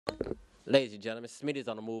Ladies and gentlemen, Smith is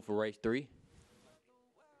on the move for race 3.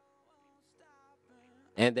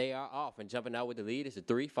 And they are off and jumping out with the lead. It's a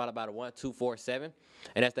 3, followed by the 1, 2, 4, 7.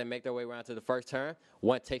 And as they make their way around to the first turn,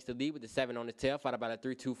 1 takes the lead with the 7 on the tail, followed by the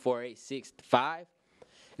 3, 2, 4, 8, 6, 5.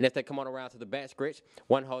 And as they come on around to the back stretch,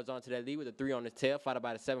 1 holds on to that lead with the 3 on the tail, followed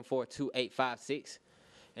by the 7, 4, 2, 8, 5, 6.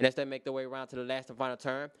 And as they make their way around to the last and final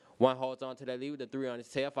turn, 1 holds on to that lead with the 3 on his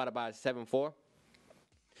tail, followed by the 7, 4.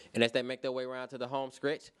 And as they make their way around to the home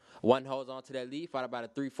stretch, 1 holds on to that lead, followed by the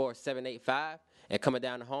 3, 4, 7, 8, 5. And coming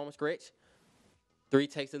down the home stretch, 3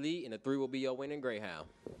 takes the lead, and the 3 will be your winning Greyhound.